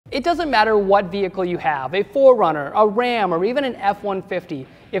It doesn't matter what vehicle you have, a 4Runner, a Ram, or even an F-150.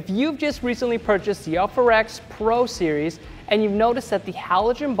 If you've just recently purchased the AlphaRex Pro Series and you've noticed that the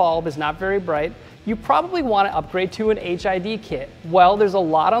halogen bulb is not very bright, you probably want to upgrade to an HID kit. Well, there's a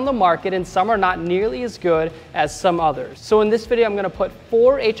lot on the market and some are not nearly as good as some others. So in this video, I'm going to put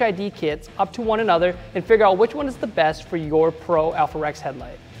 4 HID kits up to one another and figure out which one is the best for your Pro AlphaRex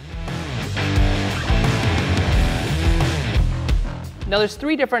headlight. Now there's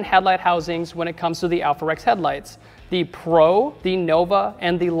 3 different headlight housings when it comes to the AlphaRex headlights: the Pro, the Nova,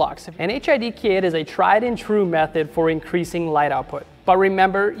 and the Lux. An HID kit is a tried and true method for increasing light output. But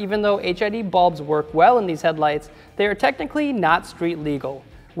remember, even though HID bulbs work well in these headlights, they are technically not street legal.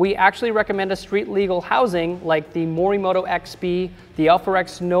 We actually recommend a street legal housing like the Morimoto XP, the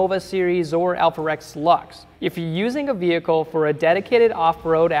AlphaRex Nova series, or AlphaRex Lux. If you're using a vehicle for a dedicated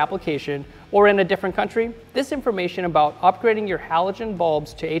off-road application or in a different country, this information about upgrading your halogen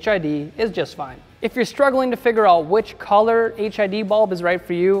bulbs to HID is just fine. If you're struggling to figure out which color HID bulb is right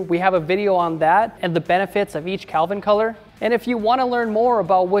for you, we have a video on that and the benefits of each Kelvin color. And if you want to learn more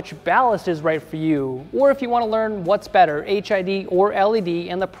about which ballast is right for you, or if you want to learn what's better, HID or LED,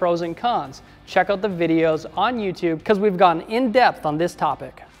 and the pros and cons, check out the videos on YouTube because we've gone in depth on this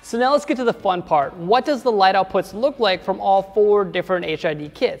topic. So now let's get to the fun part. What does the light outputs look like from all 4 different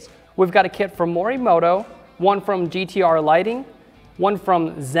HID kits? We've got a kit from Morimoto, one from GTR Lighting, one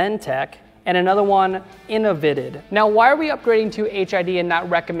from Xentec, and another one, Innovited. Now, why are we upgrading to HID and not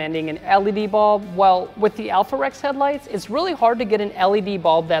recommending an LED bulb? Well, with the AlphaRex headlights, it's really hard to get an LED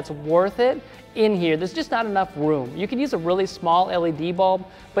bulb that's worth it in here. There's just not enough room. You could use a really small LED bulb,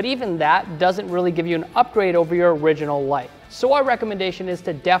 but even that doesn't really give you an upgrade over your original light. So our recommendation is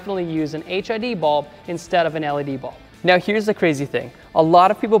to definitely use an HID bulb instead of an LED bulb. Now here's the crazy thing. A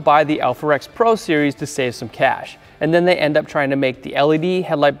lot of people buy the AlphaRex Pro Series to save some cash, and then they end up trying to make the LED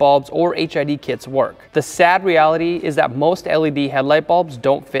headlight bulbs or HID kits work. The sad reality is that most LED headlight bulbs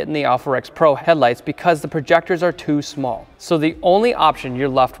don't fit in the AlphaRex Pro headlights because the projectors are too small. So the only option you're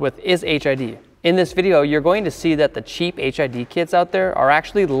left with is HID. In this video, you're going to see that the cheap HID kits out there are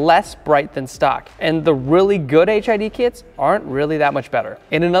actually less bright than stock, and the really good HID kits aren't really that much better.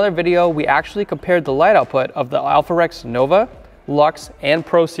 In another video, we actually compared the light output of the AlphaRex Nova, Lux, and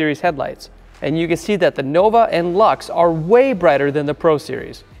Pro Series headlights. And you can see that the Nova and Lux are way brighter than the Pro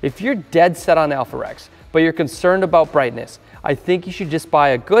Series. If you're dead set on AlphaRex, but you're concerned about brightness, I think you should just buy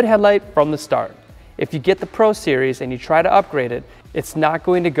a good headlight from the start. If you get the Pro Series and you try to upgrade it, it's not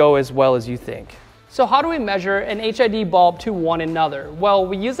going to go as well as you think. So how do we measure an HID bulb to one another? Well,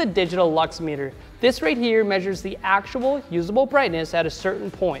 we use a digital lux meter. This right here measures the actual usable brightness at a certain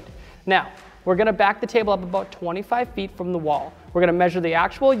point. Now, we're going to back the table up about 25 feet from the wall. We're going to measure the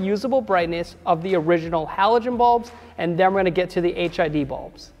actual usable brightness of the original halogen bulbs, and then we're going to get to the HID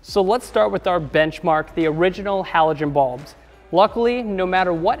bulbs. So let's start with our benchmark, the original halogen bulbs. Luckily, no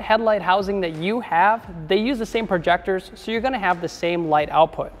matter what headlight housing that you have, they use the same projectors, so you're going to have the same light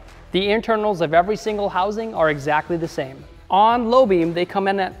output. The internals of every single housing are exactly the same. On low beam, they come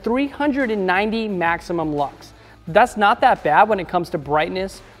in at 390 maximum lux. That's not that bad when it comes to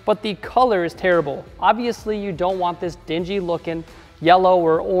brightness, but the color is terrible. Obviously, you don't want this dingy looking yellow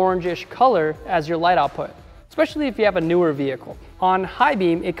or orangish color as your light output, especially if you have a newer vehicle. On high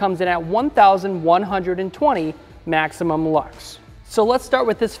beam, it comes in at 1,120 maximum lux. So let's start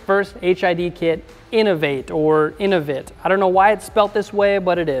with this first HID kit, Innovate or Innovit. I don't know why it's spelt this way,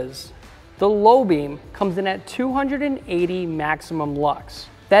 but it is. The low beam comes in at 280 maximum lux.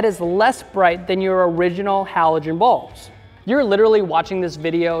 That is less bright than your original halogen bulbs. You're literally watching this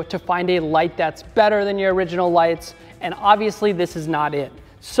video to find a light that's better than your original lights, and obviously this is not it.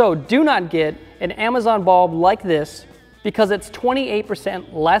 So do not get an Amazon bulb like this because it's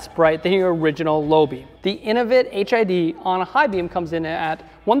 28% less bright than your original low beam. The Innovit HID on a high beam comes in at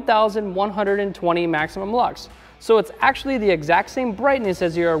 1,120 maximum lux. So it's actually the exact same brightness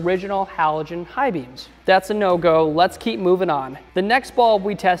as your original halogen high beams. That's a no-go. Let's keep moving on. The next bulb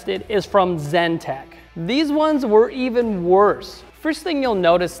we tested is from Xentec. These ones were even worse. First thing you'll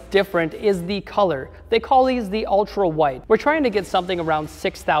notice different is the color. They call these the ultra white. We're trying to get something around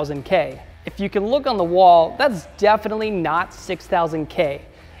 6,000 K. If you can look on the wall, that's definitely not 6,000 K.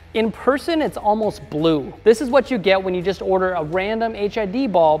 In person, it's almost blue. This is what you get when you just order a random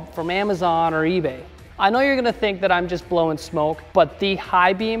HID bulb from Amazon or eBay. I know you're gonna think that I'm just blowing smoke, but the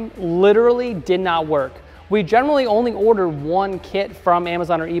high beam literally did not work. We generally only order one kit from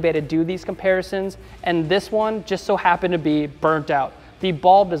Amazon or eBay to do these comparisons, and this one just so happened to be burnt out. The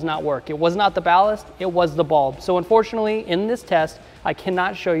bulb does not work. It was not the ballast, it was the bulb. So unfortunately, in this test, I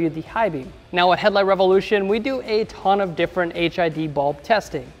cannot show you the high beam. Now at Headlight Revolution, we do a ton of different HID bulb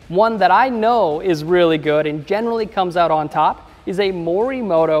testing. One that I know is really good and generally comes out on top is a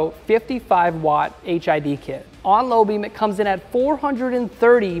Morimoto 55 watt HID kit. On low beam, it comes in at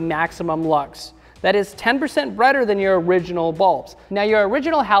 430 maximum lux. That is 10% brighter than your original bulbs. Now your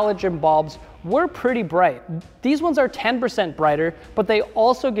original halogen bulbs were pretty bright. These ones are 10% brighter, but they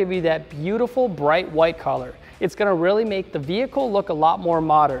also give you that beautiful bright white color. It's gonna really make the vehicle look a lot more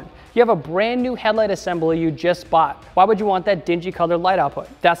modern. You have a brand new headlight assembly you just bought. Why would you want that dingy colored light output?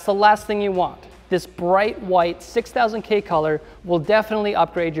 That's the last thing you want. This bright white 6000K color will definitely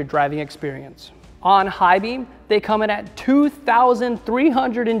upgrade your driving experience. On high beam, they come in at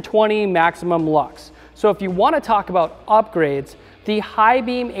 2320 maximum lux. So if you want to talk about upgrades, the high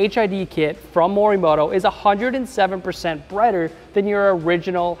beam HID kit from Morimoto is 107% brighter than your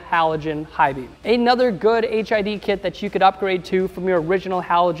original halogen high beam. Another good HID kit that you could upgrade to from your original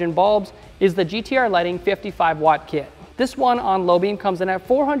halogen bulbs is the GTR Lighting 55 watt kit. This one on low beam comes in at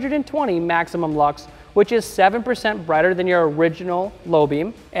 420 maximum lux, which is 7% brighter than your original low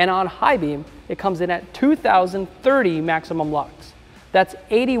beam. And on high beam, it comes in at 2030 maximum lux. That's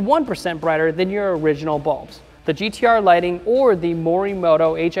 81% brighter than your original bulbs. The GTR Lighting or the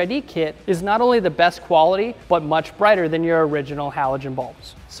Morimoto HID kit is not only the best quality, but much brighter than your original halogen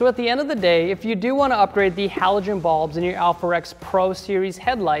bulbs. So at the end of the day, if you do want to upgrade the halogen bulbs in your AlphaRex Pro Series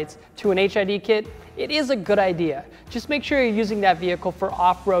headlights to an HID kit, it is a good idea. Just make sure you're using that vehicle for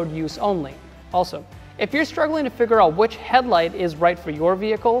off-road use only. Also, if you're struggling to figure out which headlight is right for your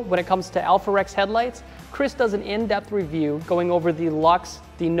vehicle when it comes to AlphaRex headlights, Chris does an in-depth review going over the Lux,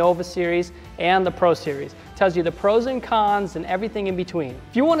 the Nova series, and the Pro series. Tells you the pros and cons and everything in between.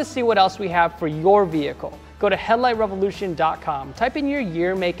 If you want to see what else we have for your vehicle, go to headlightrevolution.com, type in your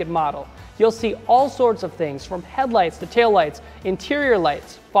year, make, and model. You'll see all sorts of things from headlights to taillights, interior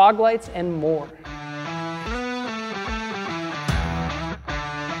lights, fog lights, and more.